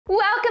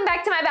Welcome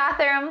back to my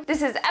bathroom.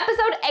 This is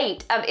episode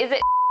 8 of Is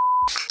It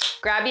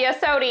Grab you a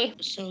sody.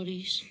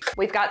 Sodies.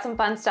 We've got some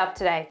fun stuff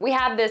today. We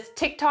have this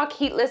TikTok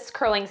heatless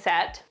curling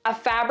set, a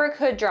fabric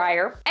hood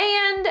dryer,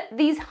 and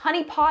these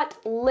honey pot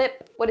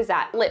lip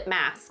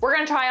masks. We're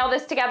gonna try all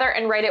this together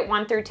and rate it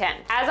 1 through 10.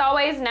 As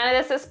always, none of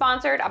this is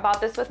sponsored. I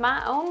bought this with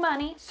my own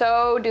money.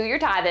 So do your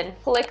tithing.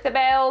 Click the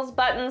bells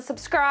button,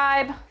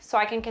 subscribe, so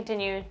I can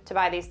continue to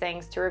buy these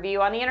things to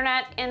review on the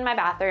internet in my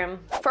bathroom.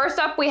 First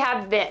up, we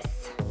have this.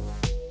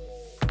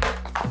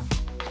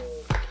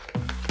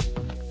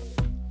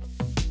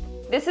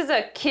 This is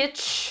a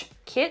kitsch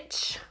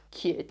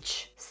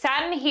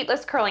satin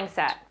heatless curling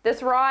set.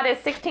 This rod is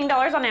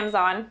 $16 on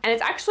Amazon, and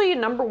it's actually a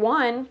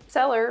 #1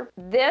 seller.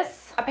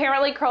 This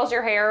apparently curls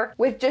your hair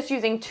with just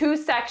using 2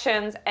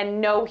 sections and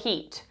no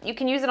heat. You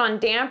can use it on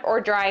damp or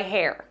dry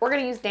hair. We're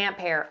gonna use damp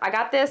hair. I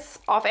got this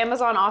off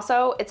Amazon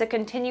also. It's a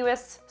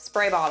continuous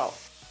spray bottle.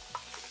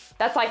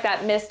 That's like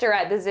that mister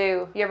at the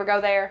zoo. You ever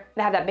go there?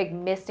 They have that big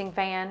misting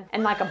fan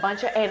and like a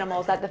bunch of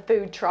animals at the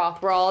food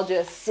trough. We're all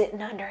just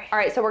sitting under it. All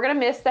right, so we're gonna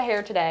mist the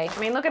hair today. I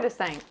mean, look at this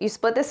thing. You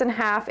split this in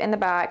half in the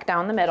back,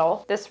 down the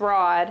middle. This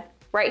rod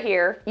right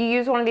here, you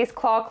use one of these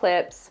claw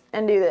clips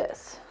and do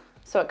this.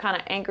 So it kind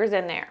of anchors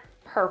in there.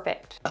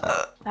 Perfect.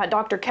 That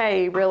Dr.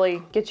 K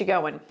really gets you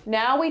going.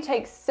 Now we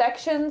take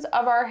sections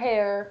of our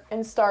hair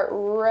and start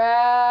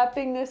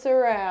wrapping this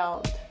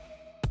around.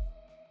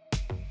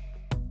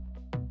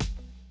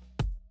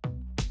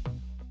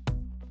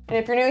 And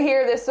if you're new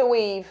here, this is a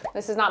weave.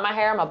 This is not my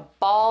hair, I'm a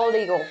bald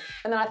eagle.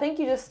 And then I think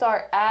you just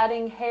start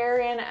adding hair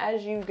in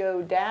as you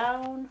go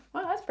down.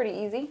 Well, that's pretty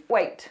easy.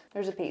 Wait,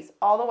 there's a piece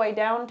all the way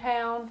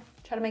downtown.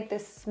 Try to make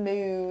this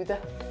smooth.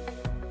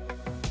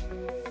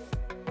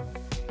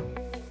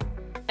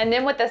 And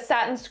then with the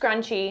satin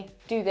scrunchie,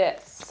 do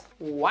this.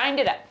 Wind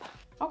it up.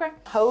 Okay.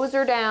 Hose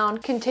her down,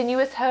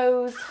 continuous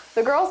hose.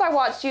 The girls I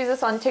watched use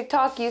this on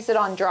TikTok used it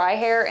on dry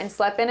hair and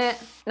slept in it.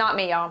 Not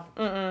me, y'all.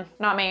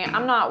 Not me.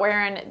 I'm not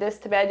wearing this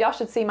to bed. Y'all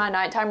should see my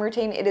nighttime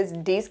routine. It is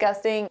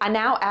disgusting. I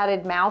now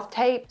added mouth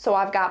tape. So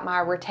I've got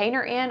my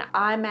retainer in,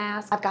 eye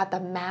mask. I've got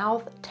the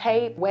mouth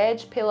tape,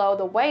 wedge pillow,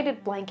 the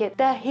weighted blanket,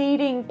 the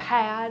heating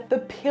pad, the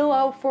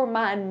pillow for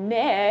my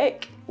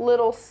neck,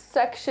 little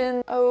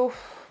section,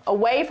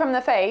 away from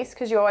the face,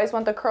 because you always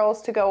want the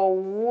curls to go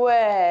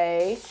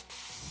away.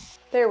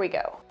 There we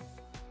go.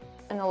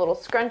 And the little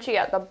scrunchie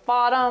at the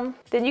bottom.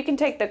 Then you can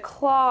take the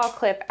claw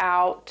clip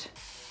out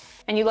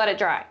and you let it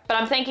dry. But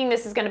I'm thinking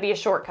this is gonna be a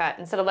shortcut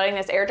instead of letting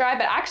this air dry,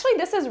 but actually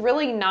this is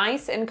really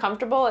nice and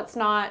comfortable. It's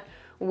not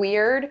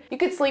weird. You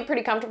could sleep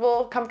pretty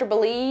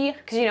comfortably,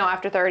 because you know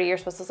after 30 you're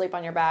supposed to sleep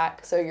on your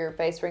back, so your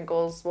face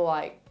wrinkles will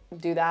like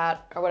do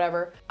that or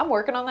whatever. I'm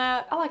working on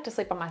that. I like to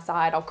sleep on my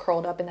side, all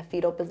curled up in the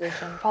fetal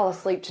position. Fall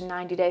asleep to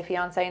 90 Day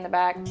Fiance in the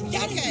back.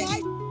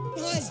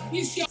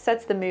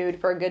 Sets the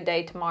mood for a good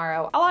day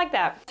tomorrow. I like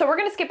that. So we're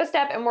gonna skip a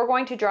step and we're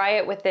going to dry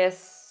it with this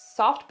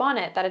soft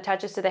bonnet that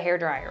attaches to the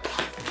hairdryer.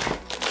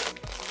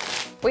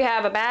 We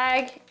have a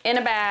bag in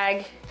a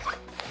bag.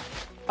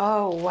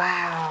 Oh,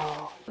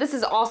 wow. This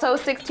is also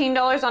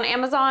 $16 on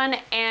Amazon,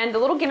 and the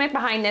little gimmick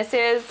behind this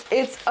is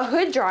it's a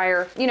hood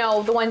dryer. You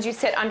know, the ones you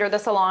sit under the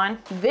salon.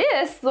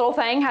 This little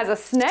thing has a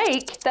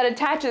snake that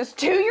attaches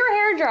to your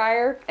hair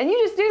dryer, and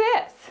you just do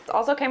this. It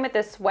also came with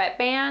this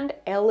sweatband,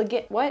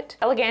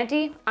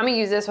 eleganty. I'm gonna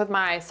use this with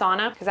my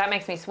sauna, because that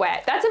makes me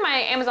sweat. That's in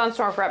my Amazon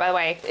storefront, by the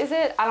way. Is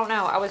it? I don't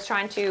know. I was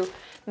trying to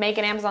make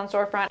an Amazon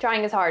storefront.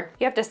 Trying is hard.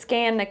 You have to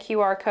scan the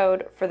QR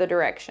code for the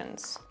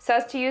directions. It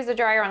says to use the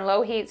dryer on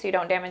low heat so you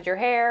don't damage your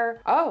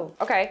hair. Oh,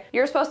 okay.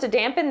 You're supposed to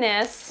dampen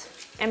this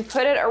and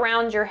put it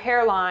around your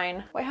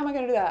hairline. Wait, how am I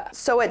gonna do that?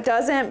 So it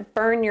doesn't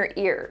burn your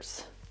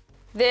ears.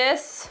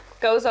 This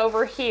goes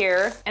over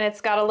here and it's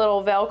got a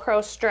little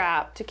Velcro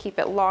strap to keep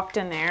it locked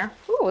in there.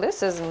 Ooh,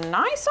 this is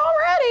nice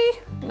already.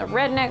 The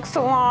redneck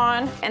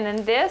salon. And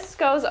then this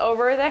goes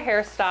over the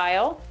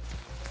hairstyle.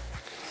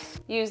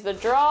 Use the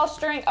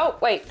drawstring. Oh,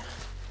 wait.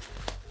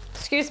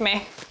 Excuse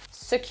me.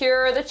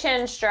 Secure the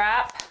chin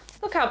strap.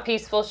 Look how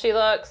peaceful she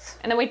looks.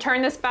 And then we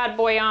turn this bad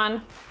boy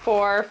on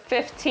for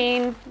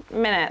 15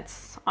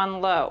 minutes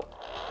on low.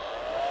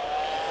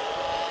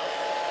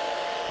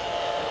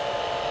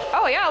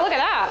 Oh yeah, look at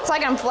that. It's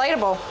like an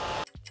inflatable.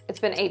 It's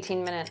been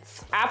 18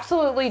 minutes.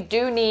 Absolutely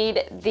do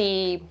need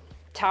the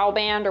towel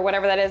band or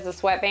whatever that is, the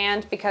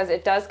sweatband, because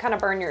it does kind of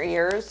burn your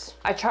ears.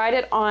 I tried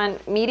it on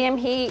medium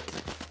heat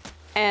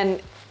and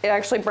it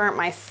actually burnt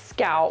my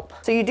scalp.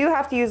 So you do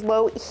have to use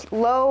low,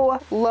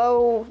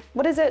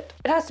 what is it?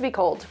 It has to be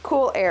cold,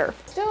 cool air.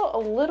 Still a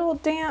little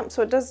damp,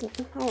 so it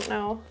doesn't, I don't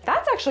know.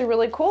 That's actually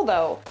really cool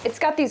though. It's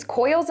got these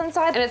coils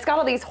inside and it's got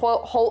all these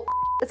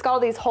It's got all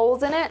these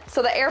holes in it.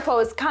 So the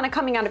airflow is kind of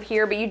coming out of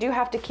here, but you do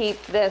have to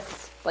keep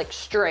this like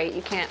straight.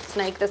 You can't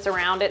snake this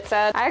around, it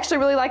said. I actually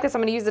really like this. I'm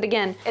gonna use it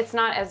again. It's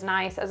not as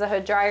nice as a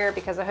hood dryer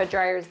because a hood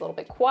dryer is a little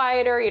bit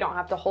quieter. You don't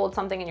have to hold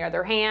something in your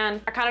other hand.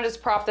 I kind of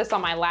just propped this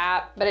on my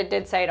lap, but it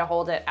did say to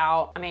hold it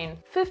out. I mean,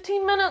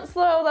 15 minutes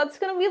though, that's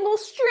gonna be a little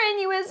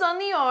strenuous on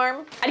the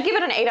arm. I'd give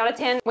it an 8 out of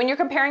 10. When you're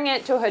comparing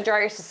it to a hood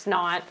dryer, it's just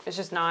not.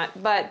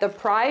 But the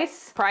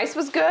price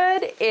was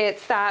good.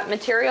 It's that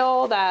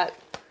material, that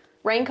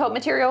raincoat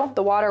material.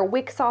 The water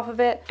wicks off of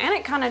it, and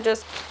it kind of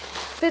just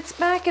fits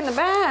back in the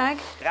bag.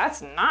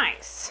 That's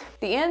nice.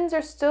 The ends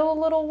are still a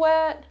little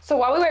wet. So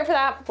while we wait for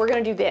that, we're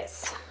gonna do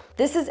this.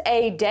 This is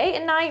a day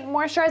and night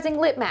moisturizing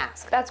lip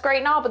mask. That's great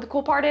and all, but the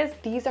cool part is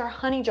these are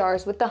honey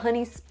jars with the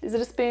honey, is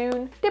it a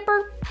spoon?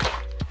 Dipper.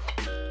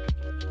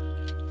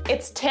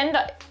 It's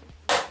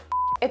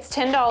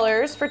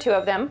 $10 for 2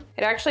 of them.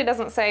 It actually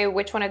doesn't say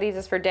which one of these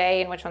is for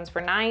day and which one's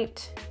for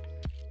night.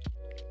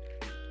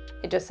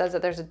 It just says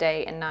that there's a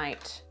day and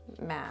night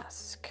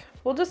mask.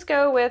 We'll just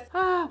go with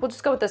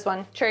this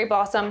one, Cherry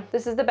Blossom.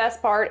 This is the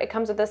best part. It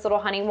comes with this little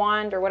honey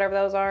wand or whatever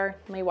those are.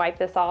 Let me wipe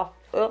this off.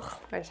 Ugh,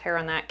 there's hair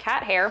on that,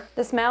 cat hair.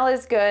 The smell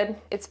is good.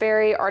 It's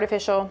very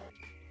artificial.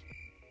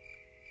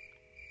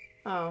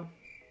 Oh,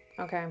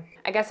 okay.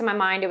 I guess in my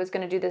mind it was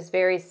gonna do this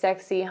very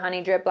sexy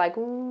honey drip, like,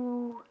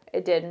 ooh,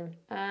 it didn't.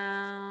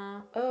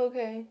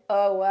 Okay.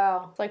 Oh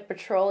wow, it's like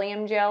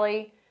petroleum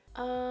jelly.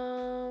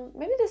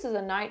 Maybe this is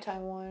a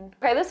nighttime one.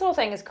 Okay, this little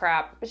thing is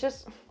crap. It's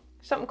just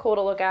something cool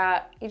to look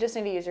at. You just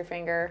need to use your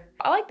finger.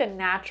 I like the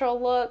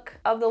natural look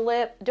of the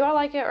lip. Do I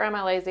like it or am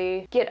I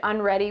lazy? Get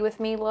unready with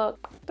me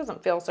look.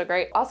 Doesn't feel so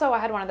great. Also, I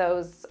had one of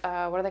those, what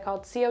are they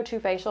called? CO2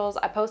 facials.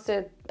 I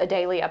posted a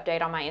daily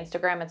update on my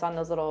Instagram. It's on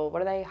those little,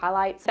 what are they,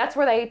 highlights? That's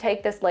where they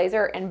take this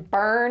laser and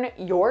burn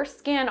your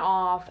skin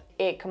off.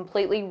 It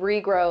completely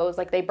regrows,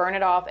 like they burn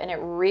it off and it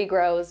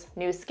regrows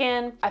new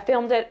skin. I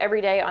filmed it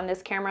every day on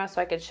this camera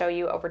so I could show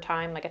you over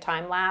time, like a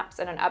time lapse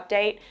and an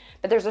update.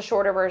 But there's a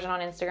shorter version on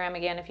Instagram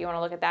again if you want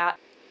to look at that.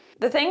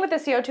 The thing with the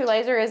CO2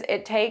 laser is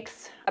it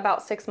takes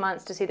about 6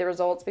 months to see the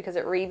results because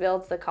it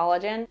rebuilds the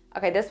collagen.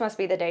 Okay, this must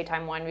be the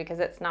daytime one because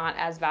it's not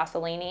as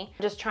Vaseline-y.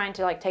 I'm just trying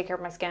to like take care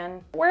of my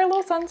skin. Wear a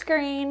little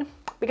sunscreen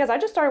because I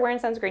just started wearing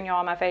sunscreen, y'all,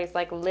 on my face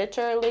like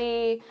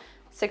literally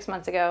 6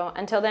 months ago.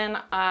 Until then,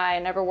 I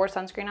never wore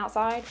sunscreen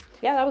outside.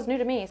 Yeah, that was new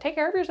to me. Take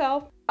care of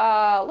yourself.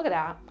 Look at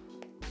that.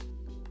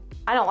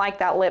 I don't like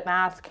that lip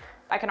mask.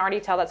 I can already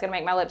tell that's gonna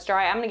make my lips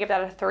dry. I'm gonna give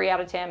that a 3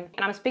 out of 10. And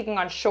I'm speaking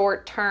on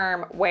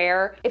short-term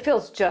wear. It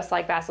feels just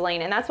like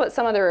Vaseline, and that's what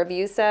some of the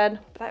reviews said.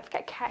 But I've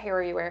got cat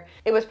hair everywhere.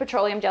 It was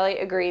petroleum jelly,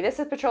 agree. This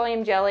is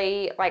petroleum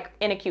jelly, like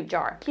in a cute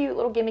jar. Cute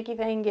little gimmicky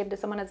thing, give to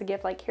someone as a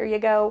gift, like here you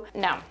go.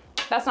 No,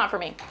 that's not for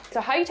me. So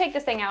how you take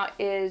this thing out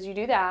is you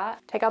do that,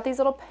 take out these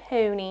little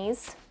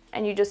ponies,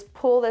 and you just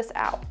pull this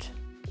out.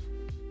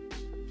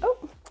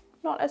 Oh,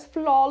 not as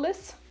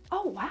flawless.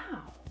 Oh,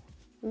 wow.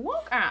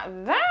 Look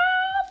at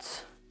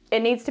that.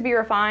 It needs to be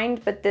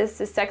refined, but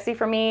this is sexy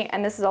for me,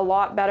 and this is a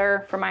lot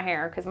better for my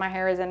hair because my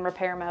hair is in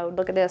repair mode.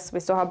 Look at this, we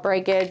still have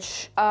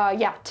breakage.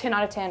 Yeah, 10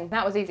 out of 10.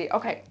 That was easy.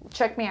 Okay,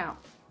 check me out.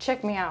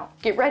 Check me out.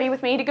 Get ready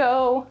with me to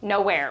go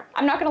nowhere.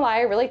 I'm not gonna lie,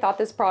 I really thought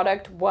this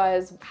product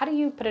was, how do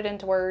you put it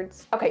into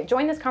words? Okay,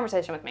 join this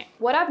conversation with me.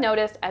 What I've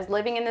noticed as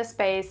living in this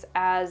space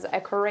as a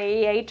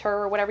creator,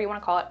 or whatever you wanna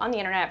call it, on the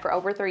internet for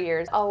over 3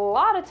 years, a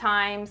lot of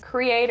times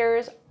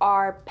creators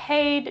are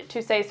paid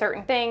to say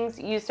certain things,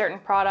 use certain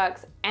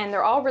products, and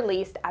they're all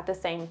released at the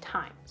same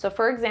time. So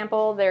for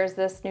example, there's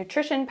this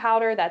nutrition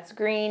powder that's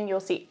green. You'll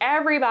see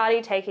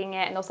everybody taking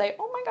it and they'll say,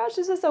 oh my gosh,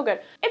 this is so good.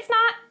 It's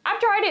not, I've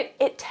tried it.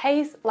 It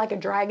tastes like a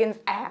dragon's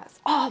ass,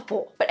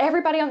 awful. But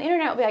everybody on the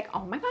internet will be like,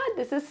 oh my God,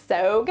 this is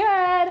so good.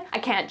 I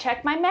can't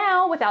check my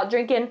mail without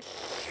drinking.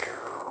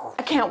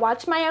 I can't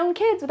watch my own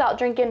kids without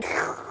drinking.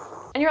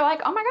 And you're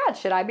like, oh my God,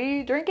 should I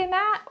be drinking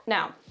that?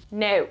 No.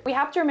 No, we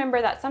have to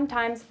remember that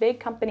sometimes big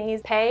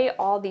companies pay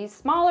all these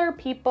smaller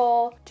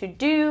people to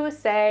do,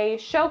 say,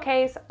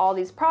 showcase all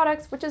these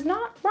products, which is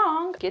not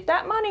wrong. Get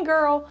that money,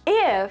 girl.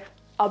 If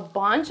a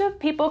bunch of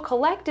people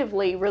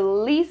collectively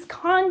release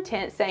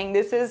content saying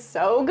this is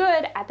so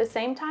good at the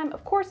same time,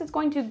 of course it's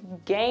going to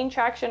gain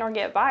traction or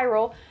get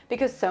viral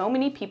because so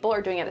many people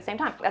are doing it at the same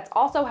time. That's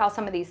also how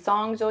some of these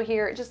songs you'll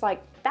hear, it's just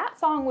like, that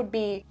song would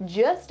be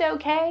just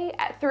okay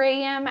at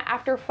 3 a.m.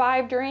 after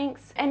 5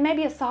 drinks and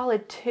maybe a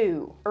solid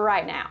 2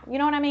 right now. You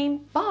know what I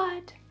mean?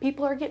 But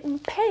people are getting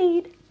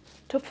paid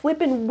to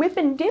flip and whip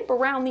and dip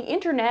around the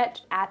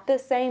internet at the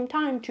same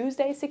time,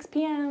 Tuesday, 6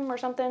 p.m. or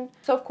something.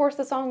 So of course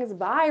the song is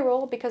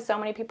viral because so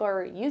many people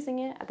are using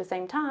it at the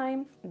same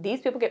time.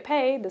 These people get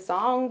paid, the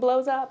song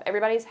blows up,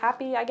 everybody's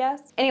happy, I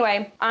guess.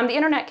 Anyway, the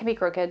internet can be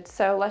crooked,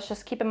 so let's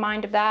just keep in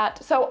mind of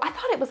that. So I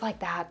thought it was like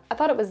that. I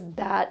thought it was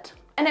that.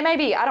 And it may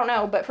be, I don't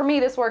know, but for me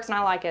this works and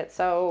I like it.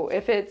 So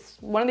if it's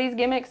one of these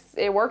gimmicks,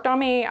 it worked on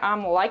me,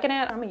 I'm liking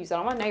it. I'm gonna use it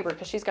on my neighbor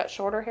because she's got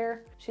shorter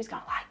hair. She's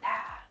gonna like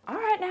that. All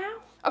right now.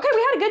 Okay,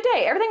 we had a good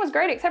day. Everything was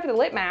great except for the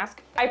lip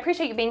mask. I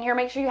appreciate you being here.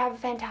 Make sure you have a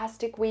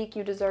fantastic week.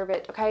 You deserve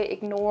it, okay?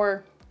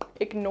 Ignore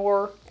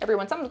Ignore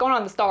everyone. Something's going on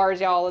in the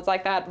stars, y'all. It's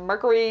like that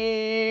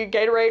Mercury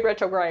Gatorade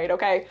retrograde,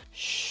 okay?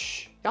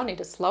 Shh. Y'all need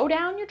to slow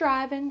down your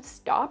driving,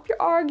 stop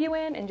your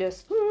arguing, and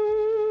just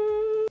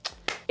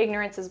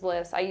ignorance is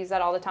bliss. I use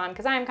that all the time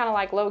because I am kind of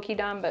like low-key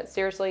dumb, but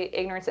seriously,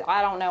 ignorance,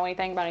 I don't know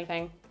anything about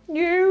anything.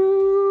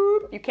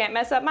 You can't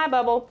mess up my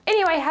bubble.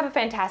 Anyway, have a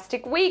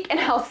fantastic week, and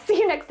I'll see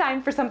you next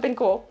time for something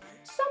cool.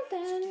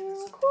 Something.